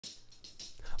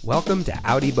Welcome to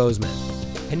Audi Bozeman,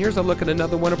 and here's a look at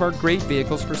another one of our great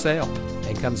vehicles for sale,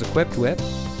 and comes equipped with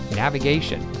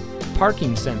navigation,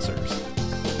 parking sensors,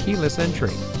 keyless entry,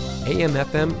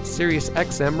 AM/FM Sirius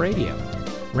XM radio,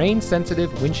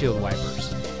 rain-sensitive windshield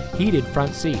wipers, heated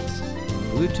front seats,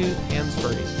 Bluetooth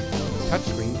hands-free,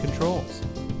 touchscreen controls,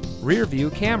 rear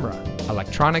view camera,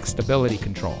 electronic stability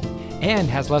control, and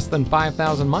has less than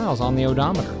 5,000 miles on the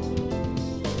odometer.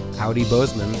 Audi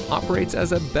Bozeman operates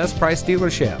as a best price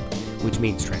dealership, which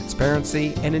means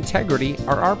transparency and integrity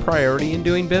are our priority in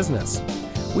doing business.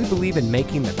 We believe in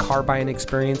making the car buying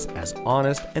experience as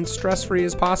honest and stress-free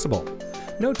as possible.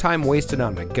 No time wasted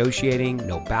on negotiating,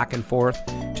 no back and forth,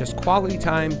 just quality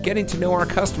time getting to know our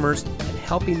customers and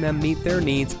helping them meet their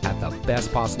needs at the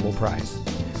best possible price.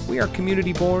 We are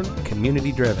community born,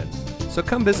 community driven. So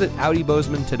come visit Audi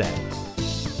Bozeman today.